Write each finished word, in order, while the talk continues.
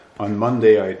On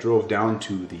Monday, I drove down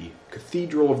to the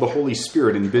Cathedral of the Holy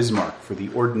Spirit in Bismarck for the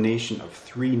ordination of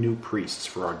 3 new priests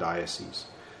for our diocese.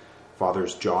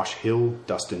 Fathers Josh Hill,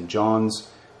 Dustin Johns,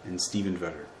 and Stephen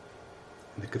Vetter.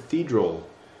 The cathedral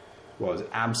was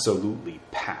absolutely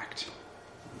packed.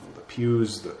 The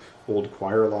pews, the old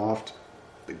choir loft,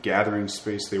 the gathering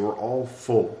space, they were all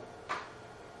full.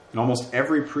 And almost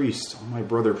every priest, all my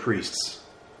brother priests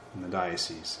in the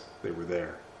diocese, they were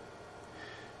there.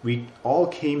 We all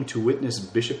came to witness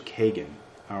Bishop Kagan,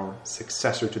 our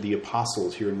successor to the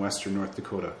apostles here in western North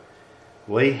Dakota,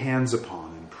 lay hands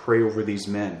upon and pray over these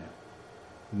men,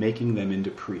 making them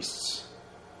into priests.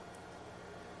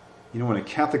 You know, when a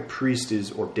Catholic priest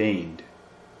is ordained,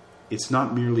 it's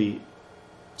not merely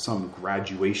some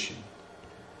graduation.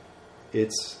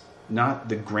 It's not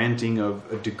the granting of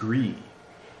a degree.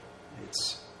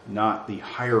 It's not the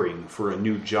hiring for a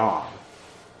new job.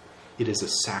 It is a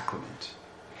sacrament,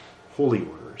 holy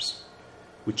orders,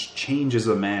 which changes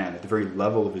a man at the very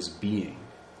level of his being.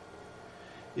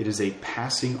 It is a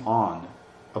passing on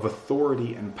of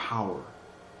authority and power,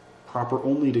 proper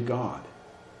only to God,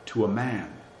 to a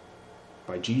man,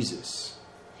 by Jesus,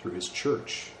 through his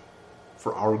church,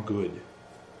 for our good.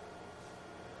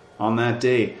 On that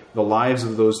day, the lives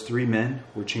of those 3 men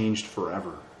were changed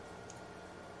forever.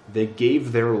 They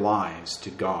gave their lives to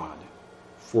God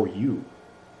for you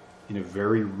in a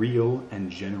very real and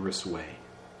generous way.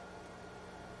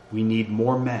 We need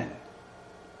more men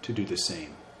to do the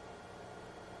same.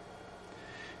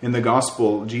 In the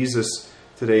gospel, Jesus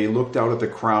today looked out at the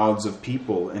crowds of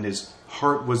people, and his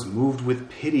heart was moved with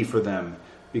pity for them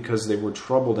because they were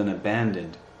troubled and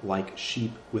abandoned like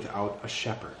sheep without a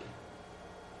shepherd.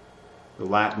 The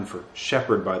Latin for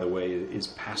shepherd, by the way, is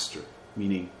pastor,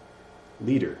 meaning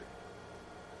leader.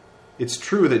 It's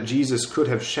true that Jesus could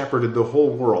have shepherded the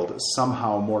whole world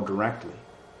somehow more directly,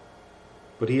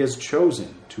 but he has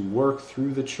chosen to work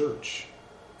through the church,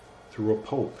 through a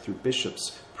pope, through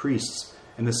bishops, priests,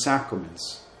 and the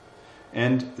sacraments.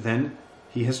 And then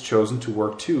he has chosen to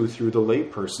work too through the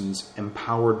laypersons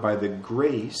empowered by the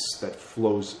grace that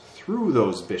flows through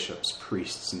those bishops,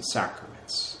 priests, and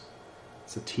sacraments.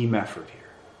 It's a team effort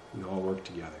here. We all work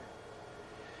together.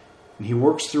 And he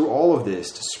works through all of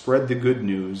this to spread the good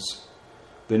news,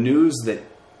 the news that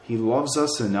he loves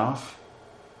us enough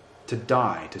to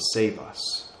die to save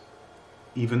us,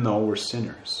 even though we're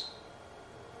sinners.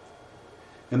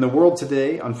 And the world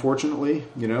today, unfortunately,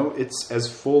 it's as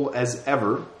full as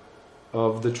ever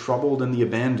of the troubled and the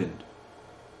abandoned,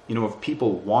 of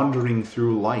people wandering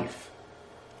through life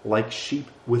like sheep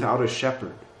without a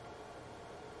shepherd.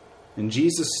 And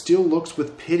Jesus still looks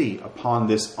with pity upon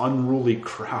this unruly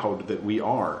crowd that we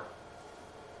are.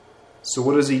 So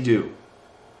what does he do?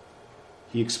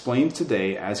 He explains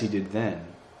today, as he did then,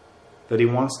 that he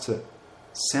wants to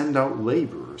send out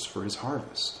laborers for his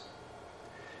harvest.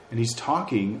 And he's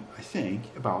talking, I think,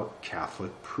 about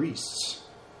Catholic priests,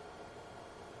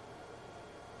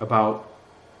 about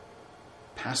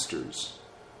pastors,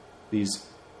 these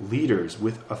leaders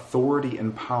with authority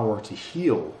and power to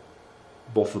heal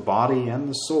both the body and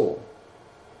the soul,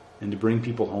 and to bring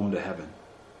people home to heaven.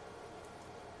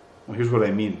 Well, here's what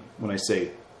I mean when I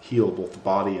say heal both the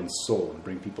body and soul and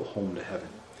bring people home to heaven.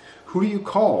 Who do you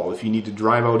call if you need to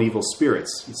drive out evil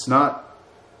spirits? It's not,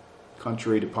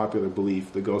 contrary to popular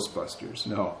belief, the Ghostbusters.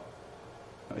 No,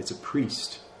 it's a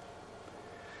priest.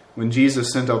 When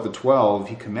Jesus sent out the 12,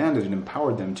 he commanded and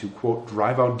empowered them to, quote,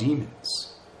 drive out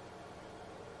demons.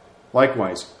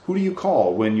 Likewise, who do you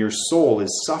call when your soul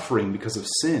is suffering because of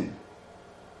sin?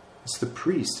 It's the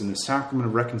priest in the sacrament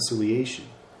of reconciliation.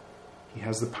 He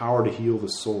has the power to heal the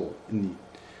soul. And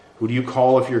who do you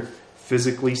call if you're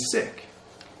physically sick?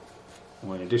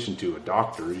 Well, in addition to a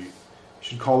doctor, you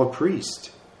should call a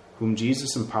priest, whom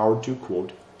Jesus empowered to,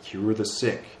 quote, cure the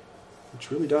sick,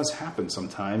 which really does happen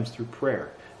sometimes through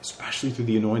prayer, especially through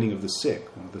the anointing of the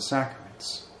sick, one of the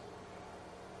sacraments.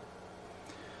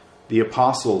 The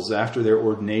apostles, after their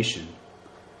ordination,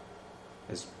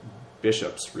 as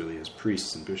bishops, really, as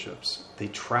priests and bishops, they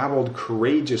traveled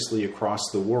courageously across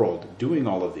the world doing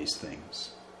all of these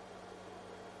things.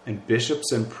 And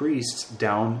bishops and priests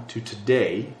down to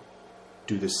today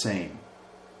do the same.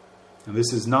 And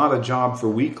this is not a job for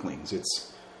weaklings.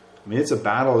 It's a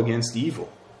battle against evil.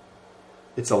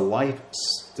 It's a life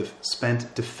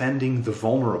spent defending the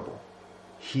vulnerable,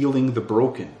 healing the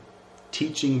broken,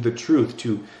 teaching the truth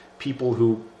to people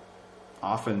who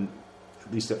often,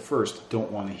 at least at first,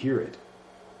 don't want to hear it.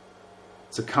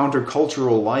 It's a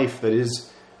countercultural life that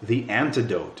is the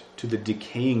antidote to the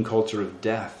decaying culture of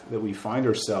death that we find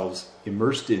ourselves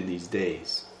immersed in these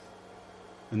days.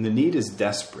 And the need is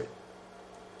desperate.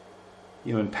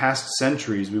 In past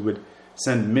centuries, we would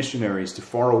send missionaries to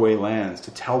faraway lands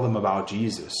to tell them about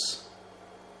Jesus.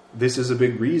 This is a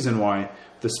big reason why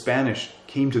the Spanish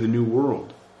came to the New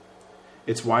World.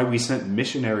 It's why we sent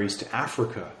missionaries to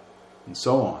Africa, and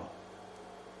so on.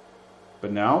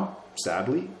 But now,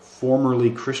 sadly, formerly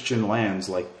Christian lands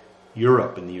like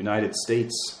Europe and the United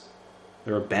States,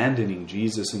 they're abandoning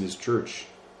Jesus and his church.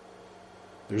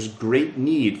 There's great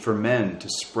need for men to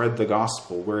spread the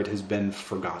gospel where it has been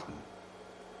forgotten.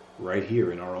 Right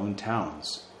here in our own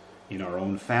towns, in our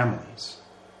own families.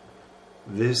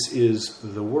 This is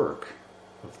the work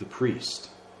of the priest.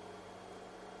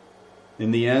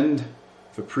 In the end,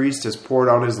 if a priest has poured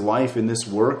out his life in this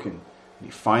work and he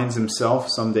finds himself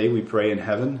someday, we pray, in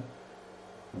heaven,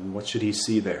 what should he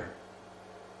see there?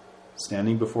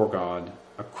 Standing before God,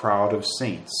 a crowd of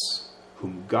saints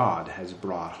whom God has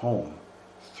brought home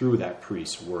through that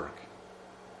priest's work.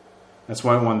 That's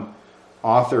why one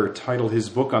author titled his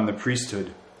book on the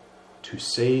priesthood, "To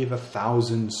Save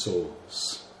 1,000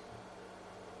 Souls."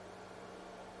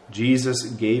 Jesus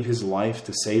gave his life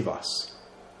to save us,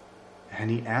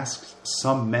 and he asks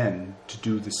some men to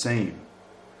do the same,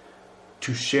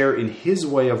 to share in his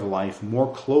way of life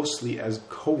more closely as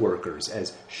co-workers,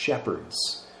 as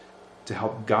shepherds, to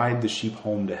help guide the sheep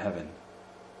home to heaven.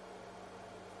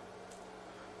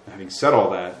 Having said all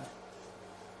that,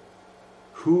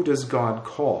 who does God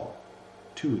call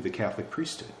to the Catholic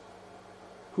priesthood?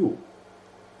 Who?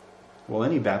 Well,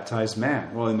 any baptized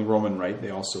man. Well, in the Roman Rite,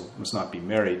 they also must not be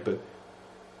married,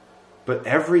 but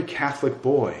every Catholic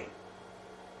boy,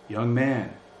 young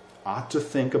man, ought to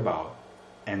think about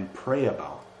and pray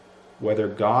about whether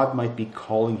God might be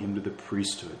calling him to the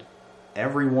priesthood.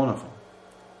 Every one of them.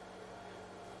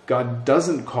 God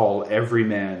doesn't call every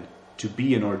man to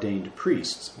be an ordained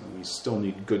priest. We still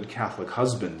need good Catholic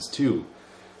husbands, too.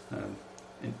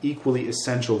 An equally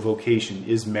essential vocation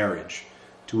is marriage,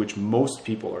 to which most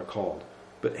people are called.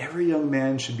 But every young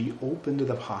man should be open to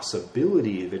the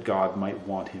possibility that God might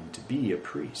want him to be a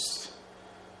priest.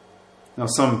 Now,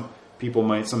 some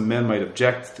men might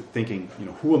object, thinking,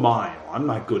 who am I? Well, I'm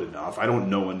not good enough. I don't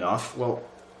know enough. Well,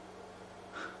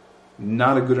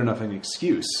 not a good enough an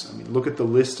excuse. Look at the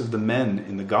list of the men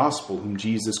in the gospel whom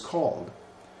Jesus called.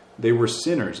 They were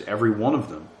sinners, every one of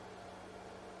them.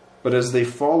 But as they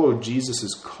followed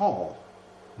Jesus' call,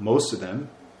 most of them,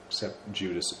 except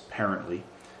Judas apparently,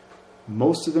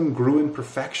 most of them grew in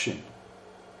perfection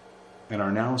and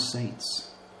are now saints.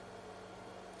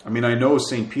 I know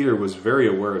St. Peter was very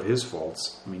aware of his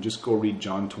faults. Just go read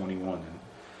John 21.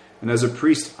 And as a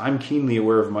priest, I'm keenly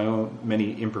aware of my own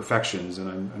many imperfections, and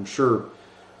I'm sure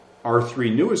our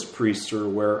three newest priests are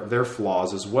aware of their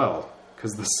flaws as well,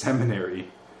 because the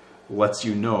seminary lets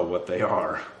you know what they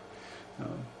are.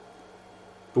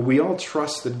 But we all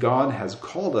trust that God has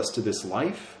called us to this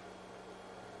life,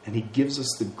 and he gives us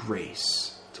the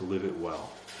grace to live it well.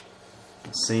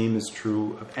 The same is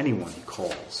true of anyone he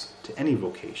calls to any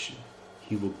vocation.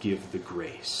 He will give the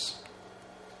grace.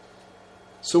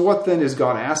 So what then is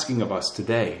God asking of us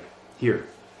today, here?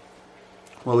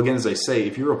 Well, again, as I say,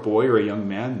 if you're a boy or a young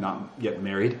man not yet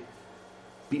married,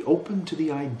 be open to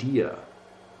the idea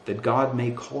that God may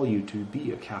call you to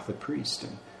be a Catholic priest,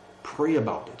 and pray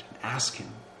about it and ask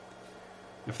him.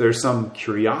 If there's some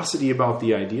curiosity about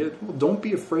the idea, well, don't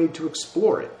be afraid to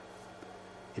explore it.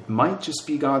 It might just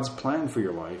be God's plan for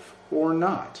your life, or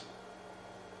not.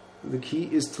 The key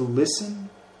is to listen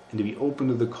and to be open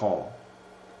to the call.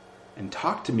 And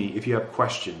talk to me if you have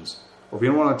questions. Or if you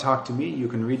don't want to talk to me, you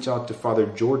can reach out to Father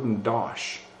Jordan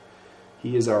Dosh.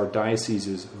 He is our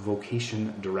diocese's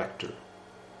vocation director.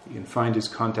 You can find his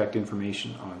contact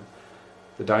information on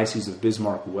the Diocese of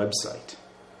Bismarck website.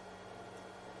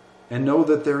 And know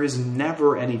that there is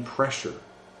never any pressure.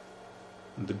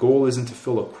 The goal isn't to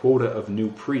fill a quota of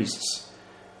new priests,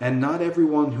 and not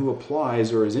everyone who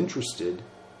applies or is interested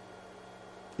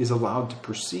is allowed to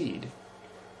proceed.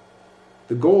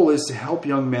 The goal is to help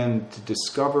young men to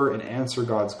discover and answer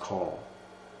God's call,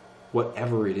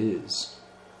 whatever it is.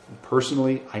 And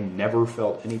personally, I never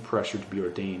felt any pressure to be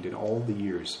ordained in all the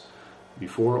years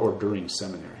before or during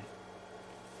seminary.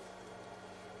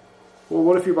 Well,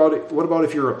 what about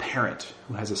if you're a parent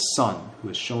who has a son who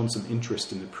has shown some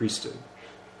interest in the priesthood?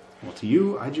 Well, to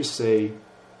you, I just say,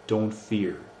 don't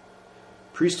fear.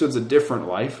 Priesthood's a different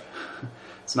life.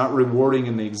 It's not rewarding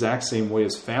in the exact same way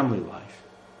as family life,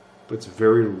 but it's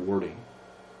very rewarding.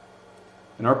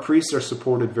 And our priests are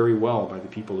supported very well by the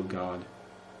people of God.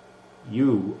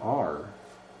 You are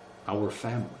our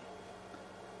family.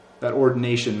 That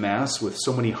ordination mass with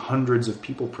so many hundreds of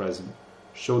people present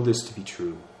showed this to be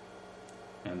true.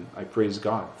 And I praise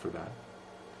God for that.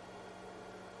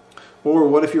 Or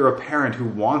what if you're a parent who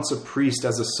wants a priest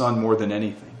as a son more than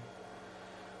anything?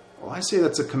 Well, I say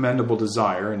that's a commendable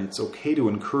desire, and it's okay to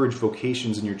encourage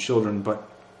vocations in your children, but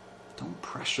don't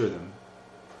pressure them.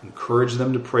 Encourage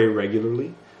them to pray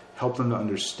regularly, help them to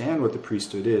understand what the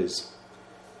priesthood is,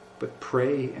 but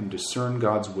pray and discern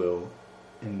God's will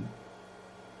and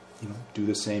do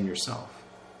the same yourself.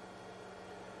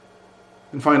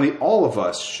 And finally, all of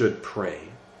us should pray,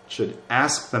 should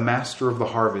ask the master of the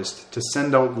harvest to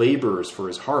send out laborers for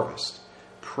his harvest.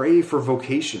 Pray for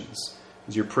vocations.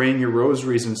 As you're praying your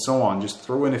rosaries and so on, just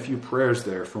throw in a few prayers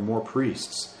there for more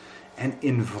priests. And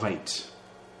invite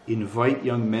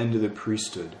young men to the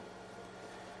priesthood.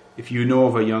 If you know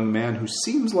of a young man who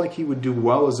seems like he would do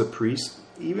well as a priest,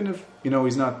 even if,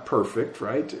 he's not perfect,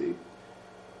 right?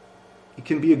 It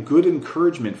can be a good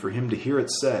encouragement for him to hear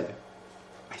it said,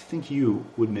 I think you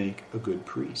would make a good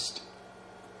priest.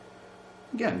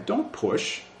 Again, don't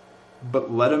push,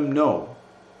 but let him know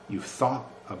you've thought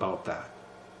about that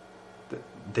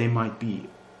they might be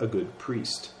a good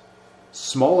priest.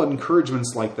 Small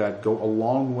encouragements like that go a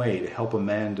long way to help a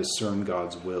man discern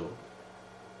God's will.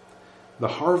 The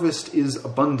harvest is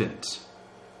abundant.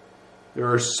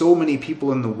 There are so many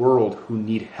people in the world who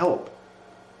need help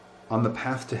on the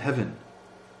path to heaven,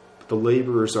 but the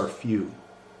laborers are few.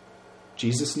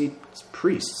 Jesus needs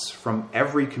priests from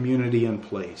every community and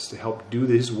place to help do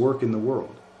his work in the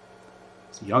world.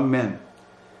 So young men,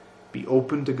 be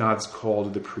open to God's call to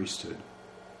the priesthood,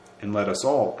 and let us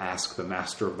all ask the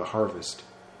master of the harvest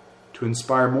to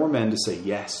inspire more men to say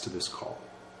yes to this call.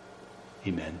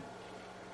 Amen.